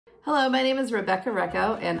Hello, my name is Rebecca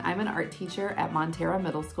Recco, and I'm an art teacher at Montero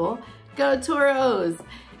Middle School. Go Toros!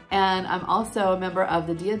 And I'm also a member of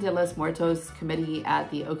the Dia de los Muertos committee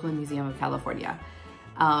at the Oakland Museum of California.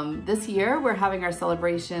 This year, we're having our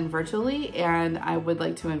celebration virtually, and I would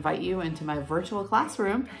like to invite you into my virtual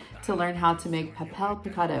classroom to learn how to make Papel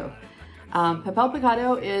Picado. Papel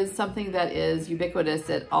Picado is something that is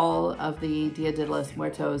ubiquitous at all of the Dia de los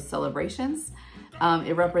Muertos celebrations.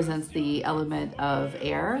 It represents the element of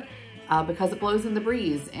air because it blows in the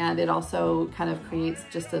breeze, and it also kind of creates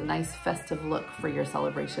just a nice festive look for your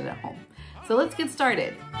celebration at home. So let's get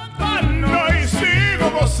started.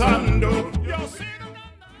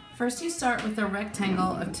 First, you start with a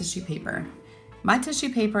rectangle of tissue paper. My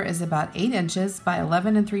tissue paper is about 8 inches by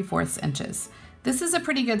 11 3/4 inches. This is a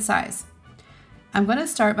pretty good size. I'm going to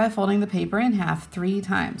start by folding the paper in half 3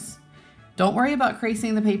 times. Don't worry about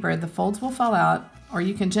creasing the paper, the folds will fall out, or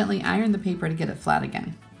you can gently iron the paper to get it flat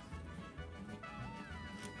again.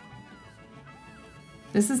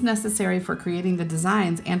 This is necessary for creating the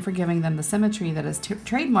designs and for giving them the symmetry that is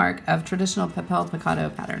trademark of traditional Papel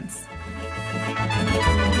Picado patterns.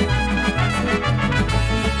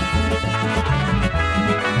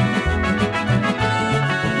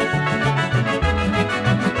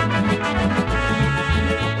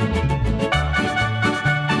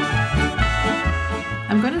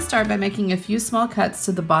 I'm going to start by making a few small cuts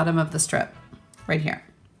to the bottom of the strip, right here.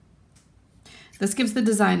 This gives the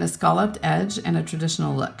design a scalloped edge and a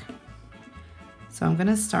traditional look. So I'm going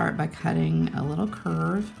to start by cutting a little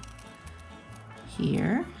curve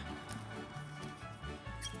here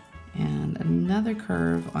and another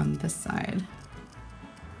curve on this side.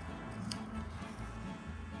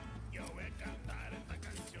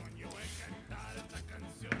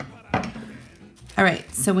 All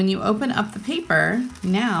right, so when you open up the paper,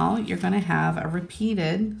 now you're going to have a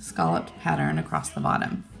repeated scalloped pattern across the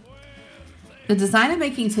bottom. The design I'm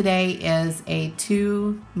making today is a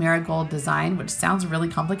 2 marigold design, which sounds really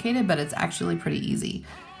complicated, but it's actually pretty easy.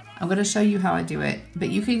 I'm going to show you how I do it, but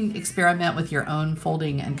you can experiment with your own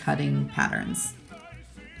folding and cutting patterns.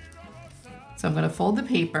 So I'm going to fold the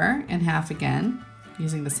paper in half again,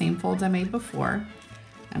 using the same folds I made before.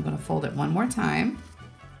 I'm going to fold it one more time.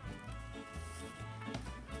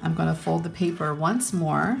 I'm going to fold the paper once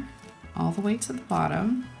more, all the way to the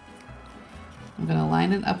bottom. I'm going to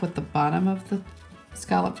line it up with the bottom of the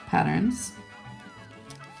scalloped patterns.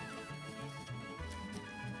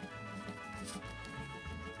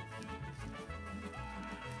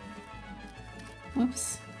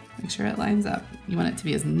 Whoops, make sure it lines up. You want it to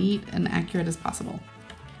be as neat and accurate as possible.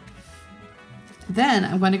 Then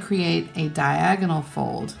I'm going to create a diagonal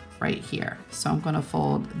fold right here. So I'm going to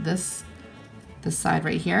fold this side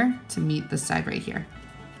right here to meet this side right here.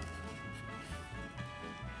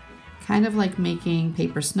 Kind of like making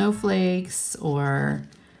paper snowflakes or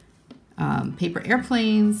paper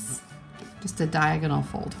airplanes, just a diagonal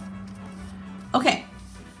fold. Okay,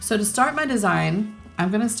 so to start my design, I'm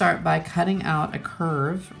going to start by cutting out a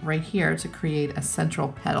curve right here to create a central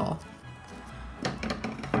petal.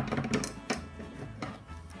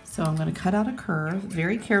 So I'm going to cut out a curve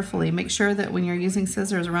very carefully. Make sure that when you're using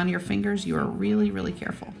scissors around your fingers, you are really, really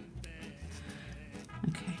careful.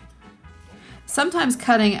 Okay. Sometimes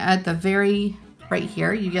cutting at the very right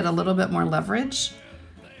here, you get a little bit more leverage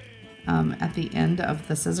at the end of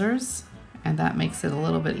the scissors, and that makes it a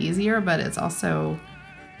little bit easier, but it's also,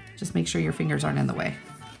 just make sure your fingers aren't in the way.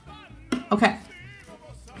 Okay,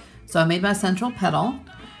 so I made my central petal.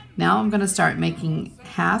 Now I'm going to start making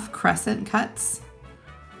half crescent cuts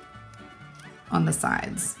on the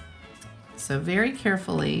sides. So very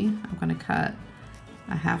carefully, I'm going to cut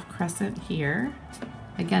a half crescent here.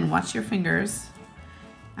 Again, watch your fingers.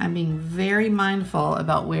 I'm being very mindful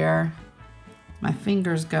about where my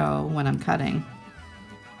fingers go when I'm cutting.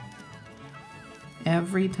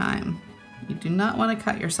 Every time. You do not want to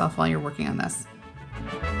cut yourself while you're working on this.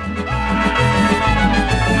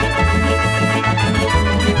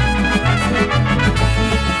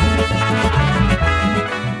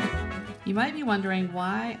 You might be wondering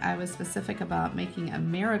why I was specific about making a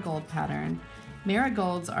marigold pattern.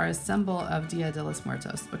 Marigolds are a symbol of Dia de los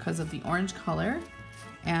Muertos because of the orange color,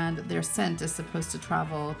 and their scent is supposed to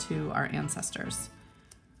travel to our ancestors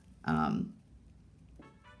and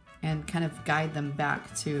kind of guide them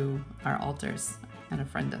back to our altars and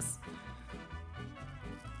ofrendas.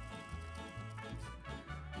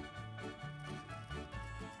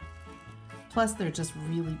 Plus, they're just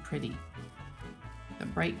really pretty. The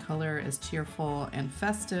bright color is cheerful and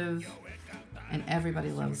festive, and everybody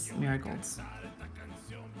loves marigolds.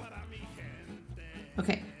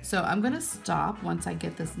 Okay, So I'm gonna stop once I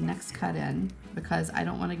get this next cut in because I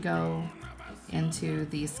don't wanna go into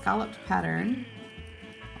the scalloped pattern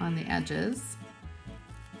on the edges.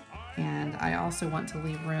 And I also want to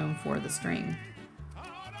leave room for the string.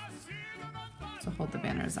 So hold the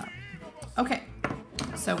banners up. Okay,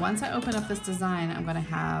 so once I open up this design, I'm gonna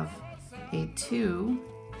have a 2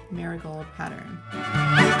 marigold pattern.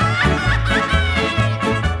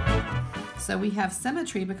 So we have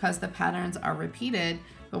symmetry because the patterns are repeated,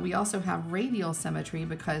 but we also have radial symmetry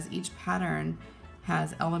because each pattern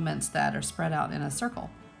has elements that are spread out in a circle.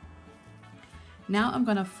 Now I'm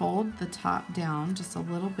gonna fold the top down just a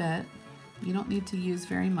little bit. You don't need to use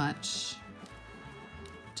very much.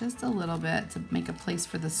 Just a little bit to make a place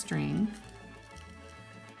for the string.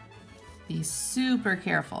 Be super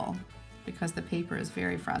careful because the paper is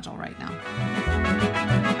very fragile right now. The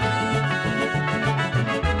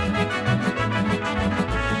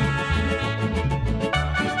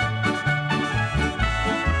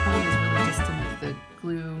point is really just to make the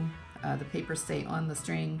glue, the paper stay on the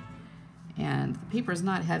string, and the paper is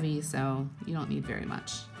not heavy, so you don't need very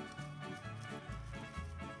much.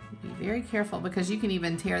 Be very careful because you can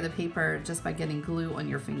even tear the paper just by getting glue on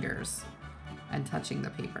your fingers and touching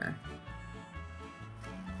the paper.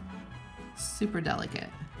 Super delicate.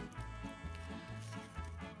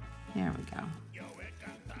 There we go.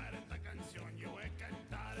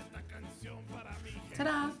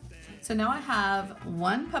 Ta-da! So now I have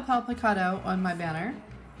one Papel Picado on my banner,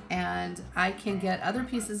 and I can get other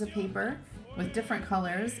pieces of paper with different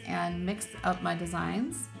colors and mix up my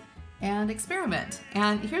designs and experiment.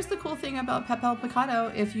 And here's the cool thing about Papel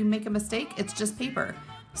Picado: if you make a mistake, it's just paper.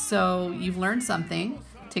 So you've learned something,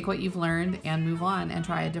 take what you've learned and move on and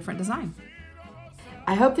try a different design.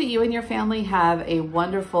 I hope that you and your family have a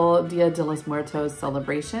wonderful Dia de los Muertos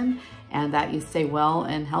celebration, and that you stay well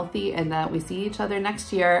and healthy, and that we see each other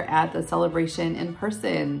next year at the celebration in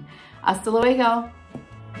person. Hasta luego!